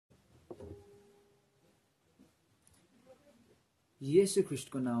येशू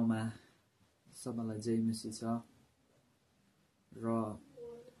ख्रीष्टको नाउँमा सबैलाई जय मसीह छ र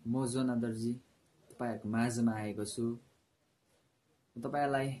म जोना दर्जी तपाईहरुको माझमा आएको छु।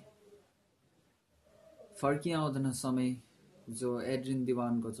 तपाईलाई फर्की आउँदैन समय जो एड्रियन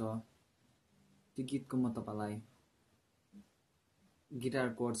देवानको छ त्यो गीतको म तपाईलाई गिटार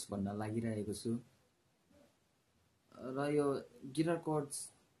कोर्ड्स भन्न लागिरहेको छु र यो गिटार कोर्ड्स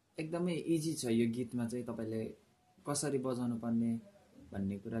एकदमै इजी छ। यो गीतमा चाहिँ तपाईले कसरी बजाउनु पर्ने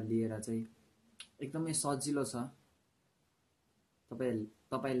भन्ने कुरा लिएर चाहिँ एकदमै सजिलो छ।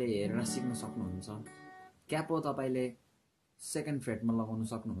 तपाईले हेरेर सिक्न सक्नुहुन्छ। क्यापो तपाईले सेकेन्ड फ्रेटमा लगाउन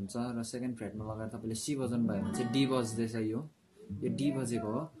सक्नुहुन्छ र सेकेन्ड फ्रेटमा लगाएर तपाईले सी बजाउनु भयो भने चाहिँ डी बज्दैछ। यो डी बजेको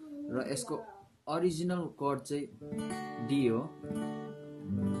हो र यसको ओरिजिनल कोड चाहिँ डी हो।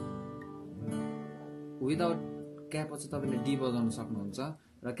 विदाउट क्यापो चाहिँ तपाईले डी बजाउन सक्नुहुन्छ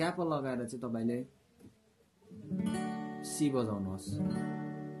र क्यापो लगाएर चाहिँ तपाईले सी बजाउनुहोस्।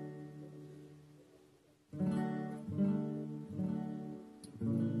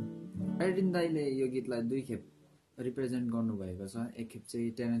 एड्रियन दाइले यो गीतलाई दुई खेप रिप्रेजेन्ट गर्नुभएको छ। एक खेप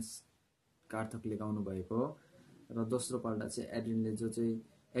चाहिँ टेरेन्स कार्थकले गाउनु भएको र दोस्रो पल्ट चाहिँ एड्रियनले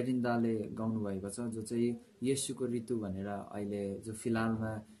एड्रियन दाले गाउनु भएको छ, जो चाहिँ येशूको ऋतु भनेर अहिले जो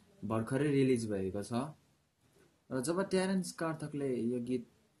फिलहालमा भर्खरै रिलिज भएको छ। र जब टेरेन्स कार्थकले यो गीत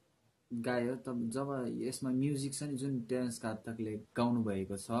गायो तब जब यसमा म्युजिक छ नि जुन टेरेन्स कार्थकले गाउनु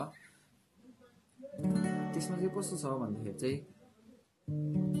भएको छ त्यसमा चाहिँ कस्तो छ भन्दाखेरि चाहिँ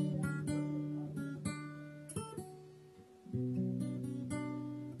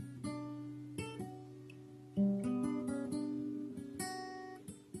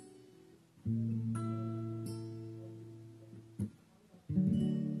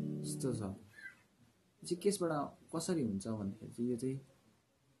यस्तो छ चाहिँ केसबाट कसरी हुन्छ भन्दाखेरि चाहिँ यो चाहिँ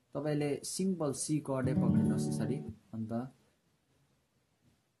तपाईले सिम्पल सी कर्डै पक्रिनुहोस् यसरी, अन्त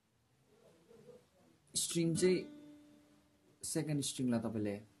स्ट्रिङ चाहिँ सेकेन्ड स्ट्रिङलाई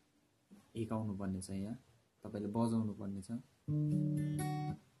तपाईले हिकाउनु पर्ने छ। यहाँ तपाईले बजाउनु पर्ने छ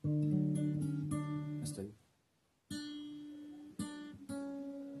यस्तै।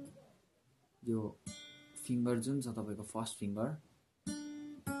 यो फिङ्गर जुन छ तपाईको फर्स्ट फिङ्गर,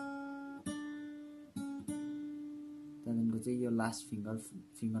 त्यहाँदेखिको चाहिँ यो last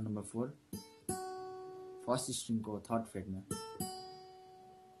finger number 4 first स्ट्रिङको third फ्रेटमा।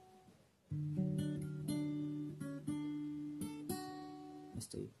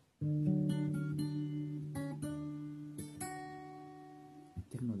 यस्तै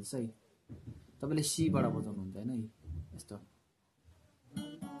देख्नुहुँदैछ है। तपाईले सी बाट बजाउनु हुँदैन है यस्तो।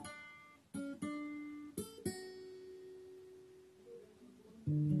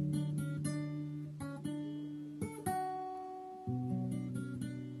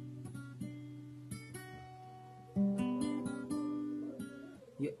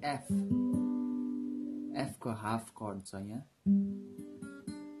 यो एफ को हाफ कर्ड छ यहाँ।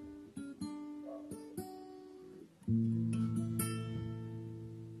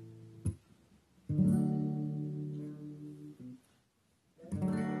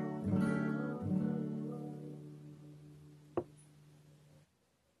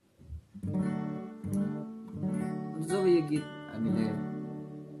 जब यो गीत हामीले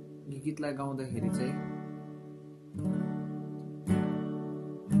यो गीतलाई गाउँदाखेरि चाहिँ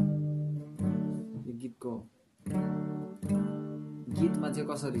यो गीतमा चाहिँ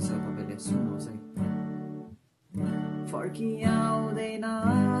कसरी छ तपाईले सुन्नुहोस् है। फर्की आउँदैन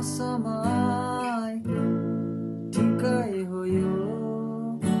समय ठिकै हो यो,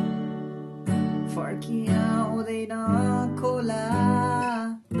 फर्की आउँदैन खोला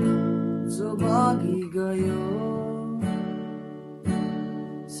जो बगी गयो।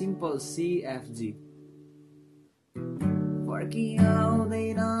 Simple C F G. फर्की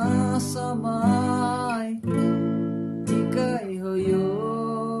आउँदैन समय ठिकै हो यो,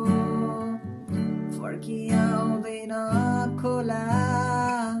 फर्की आउँदैन खोला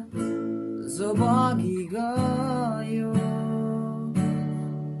जो बगी गयो।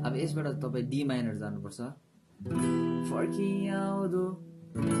 अब यसबाट तपाई डी माइनर जानुपर्छ। फर्की आउँदो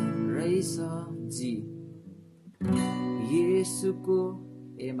रहेछ जी येशूको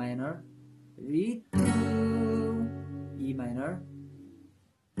ए माइनर ऋतु ई माइनर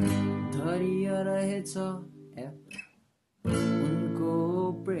धैर्य रहेछ एफ उनको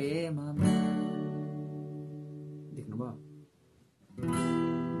प्रेममा। देख्नुभयो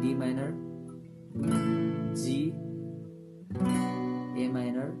डी माइनर जी ए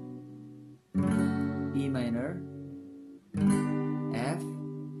minor E minor F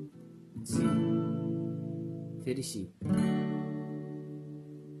G फेरि सी।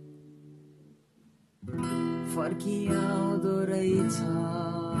 फर्किआउँदो रहेछ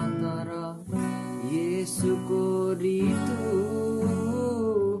तर येशूको ऋतु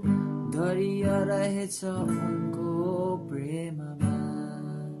धैर्य रहेछ उनको प्रेममा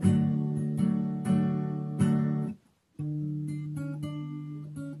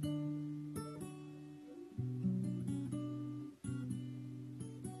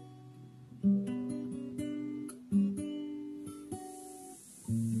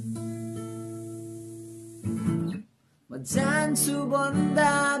जान्छु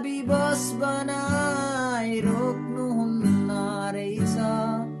भन्दा विवश बनाई रोक्नुहुन्न रहेछ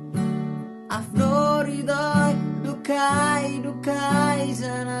आफ्नो हृदय दुखाइ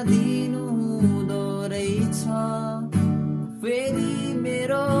जान दिनुहुँदो रहेछ फेरि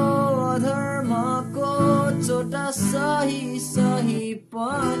मेरो अधर्मको चोट सही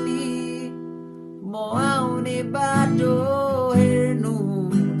पनि म आउने बाटो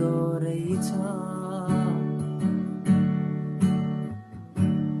हेर्नुहुँदो रहेछ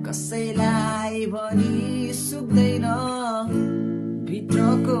कसैलाई भनी सुक्दैन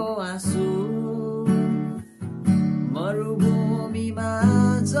भित्रको आँसु मरुभूमिमा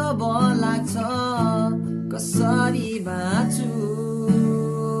जब लाग्छ कसरी बाँचु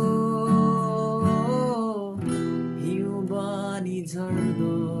हिउँ बनी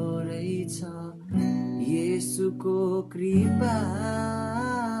झर्दो रहेछ येशूको कृपा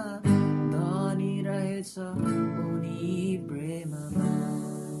धनी रहेछ उनी प्रेममा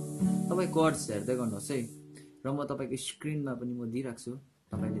तपाईँ कर्ड्स हेर्दै गर्नुहोस् है र म तपाईँको स्क्रिनमा पनि म दिइराख्छु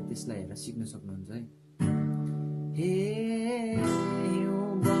तपाईँले त्यसलाई हेरेर सिक्न सक्नुहुन्छ है हे हिउँ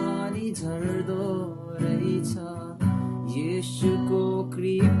बनी झर्दो रहेछ येशूको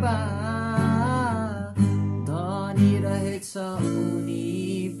कृपा धनी रहेछ उनी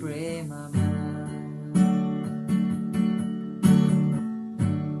प्रेममा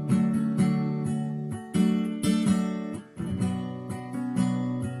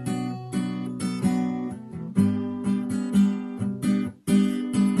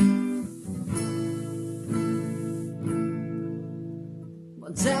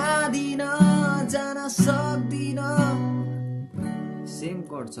जान सक्दिन सेम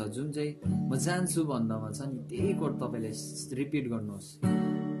कोड छ जुन चाहिँ म जान्छु भन्दामा छ नि त्यही कोड तपाईँले रिपिट गर्नुहोस्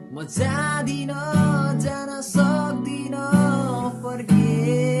म जान सक्दिन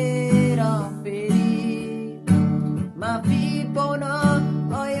फर्केर फेरि माफी पाउन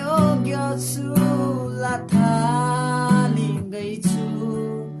अयोग्य छु लाथा लिँदैछु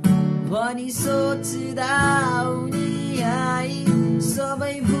भनी सोच्दा उनी आई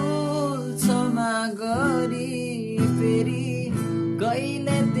सबै भुल क्षमा गरी फेरि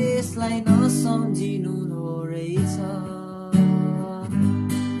कहिले त्यसलाई नसम्झिनु रहेछ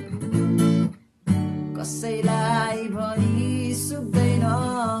कसैलाई भनी सुक्दैन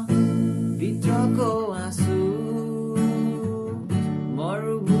भित्रको आँसु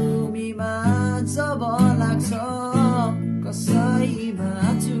मरुभूमिमा जब लाग्छ कसै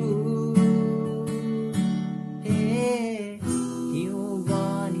बाँचु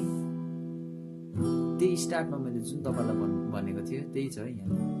स्टार्टमा मैले जुन तपाईँलाई भनेको थियो त्यही छ है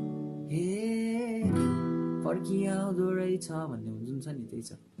यहाँ हे फर्किआउँदो रहेछ भन्ने जुन छ नि त्यही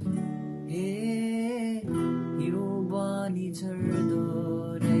छ हे हिउँ बनी झर्दो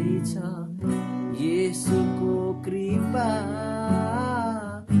रहेछ येशूको कृपा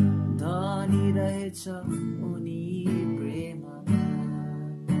धनी रहेछ उनी प्रेममा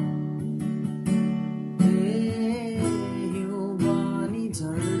हे हिउँ बनी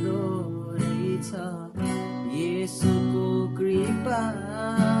झर्दो रहेछ येशूको कृपा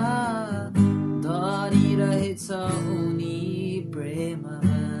धनी रहेछ उनी प्रेममा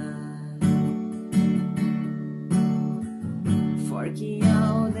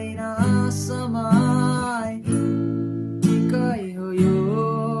फर्किआउँदैन समय ठिकै हो यो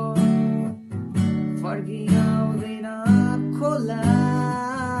फर्किआउँदैन खोला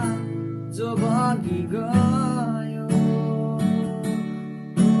जो बगी गयो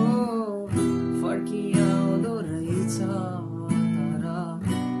फर्किआउँदो रहेछ तर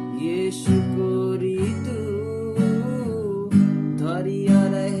येशूको ऋतु धैर्य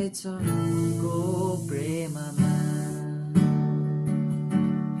रहेछ उनको प्रेममा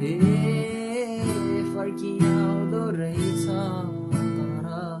हे फर्किआउँदो रहेछ तर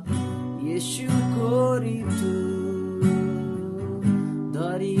येशूको ऋतु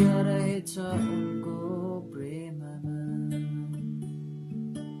धैर्य रहेछ उनको प्रेममा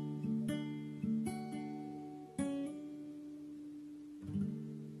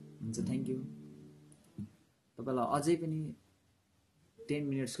हुन्छ थ्याङ्क यू तपाईँलाई अझै पनि 10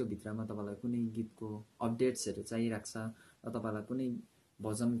 मिनट्सको भित्रमा तपाईँलाई कुनै गीतको अपडेट्सहरू चाहिरहेको छ र तपाईँलाई कुनै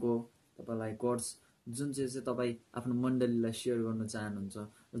भजनको तपाईँलाई कोर्स जुन चाहिँ तपाईँ आफ्नो मण्डलीलाई सेयर गर्न चाहनुहुन्छ,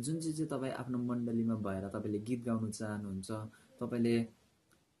 जुन चाहिँ तपाईँ आफ्नो मण्डलीमा भएर तपाईँले गीत गाउन चाहनुहुन्छ, तपाईँले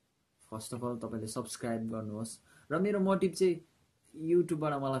फर्स्ट अफ अल तपाईँले सब्सक्राइब गर्नुहोस्। र मेरो मोटिभ चाहिँ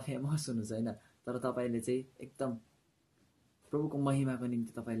युट्युबबाट मलाई फेमस हुनु छैन, तर तपाईँले चाहिँ एकदम प्रभुको महिमाको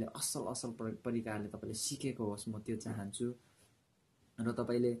निम्ति तपाईँले असल असल प्रकारले तपाईँले सिकेको होस्, म त्यो चाहन्छु। र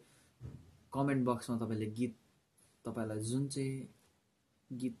तपाईँले कमेन्ट बक्समा तपाईँले गीत, तपाईँलाई जुन चाहिँ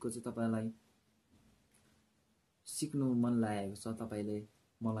गीतको चाहिँ तपाईँलाई सिक्नु मन लागेको छ तपाईँले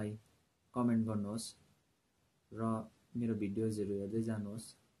मलाई कमेन्ट गर्नुहोस् र मेरो भिडियोजहरू हेर्दै जानुहोस्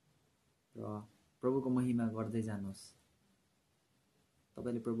र प्रभुको महिमा गर्दै जानुहोस्।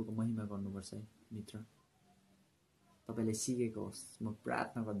 तपाईँले प्रभुको महिमा गर्नुपर्छ है मित्र। तपाईँले सिकेको होस्, म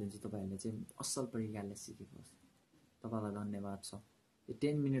प्रार्थना गरिदिन्छु तपाईँहरूले चाहिँ असल प्रकारले सिकेको होस्। तपाईँलाई धन्यवाद छ। यो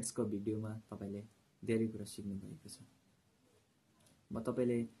 10 मिनट्सको भिडियोमा तपाईँले धेरै कुरा सिक्नुभएको छ। म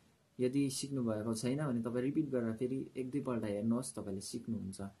तपाईँले यदि सिक्नुभएको छैन भने तपाईँ रिपिट गरेर फेरि 1-2 पल्ट हेर्नुहोस्, तपाईँले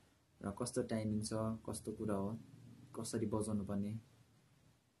सिक्नुहुन्छ र कस्तो टाइमिङ छ, कस्तो कुरा हो, कसरी बजाउनु पर्ने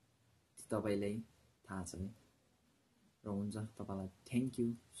तपाईँलाई थाहा छ है। र हुन्छ, तपाईँलाई thank you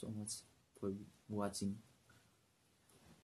so much for watching.